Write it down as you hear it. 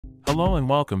Hello and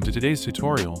welcome to today's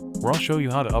tutorial, where I'll show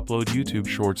you how to upload YouTube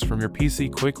Shorts from your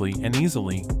PC quickly and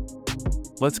easily.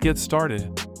 Let's get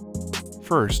started.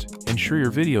 First, ensure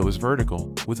your video is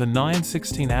vertical, with a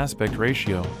 9:16 aspect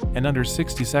ratio, and under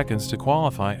 60 seconds to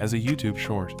qualify as a YouTube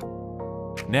Short.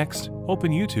 Next,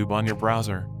 open YouTube on your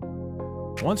browser.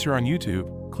 Once you're on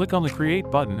YouTube, click on the Create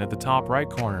button at the top right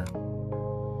corner.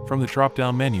 From the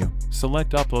drop-down menu,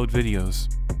 select Upload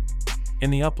Videos. In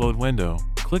the Upload window,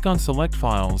 click on Select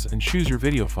Files and choose your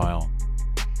video file.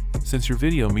 Since your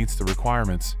video meets the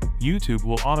requirements, YouTube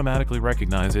will automatically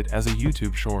recognize it as a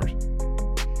YouTube Short.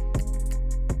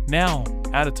 Now,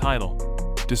 add a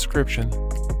title, description,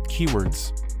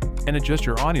 keywords, and adjust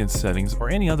your audience settings or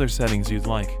any other settings you'd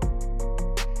like.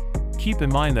 Keep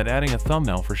in mind that adding a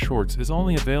thumbnail for Shorts is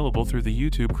only available through the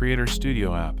YouTube Creator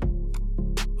Studio app.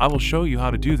 I will show you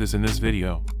how to do this in this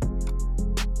video.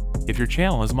 If your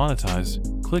channel is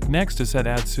monetized, click Next to set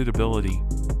ad suitability.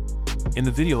 In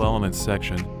the Video Elements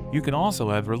section, you can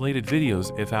also add related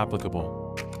videos if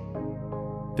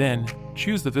applicable. Then,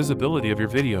 choose the visibility of your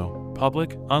video,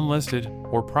 public, unlisted,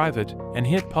 or private, and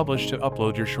hit Publish to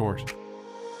upload your short.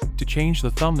 To change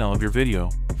the thumbnail of your video,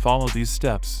 follow these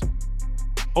steps.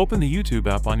 Open the YouTube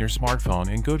app on your smartphone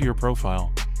and go to your profile.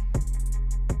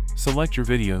 Select your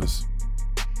videos.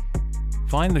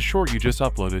 Find the short you just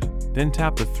uploaded, then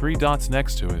tap the three dots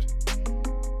next to it.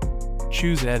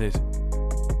 Choose Edit.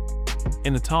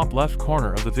 In the top left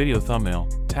corner of the video thumbnail,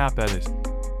 tap Edit.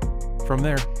 From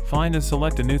there, find and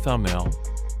select a new thumbnail.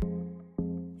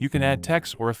 You can add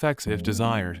text or effects if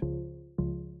desired.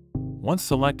 Once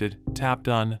selected, tap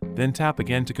Done, then tap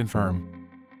again to confirm.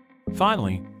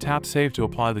 Finally, tap Save to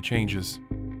apply the changes.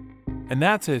 And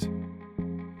that's it!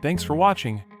 Thanks for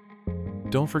watching!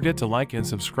 Don't forget to like and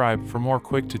subscribe for more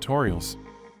quick tutorials.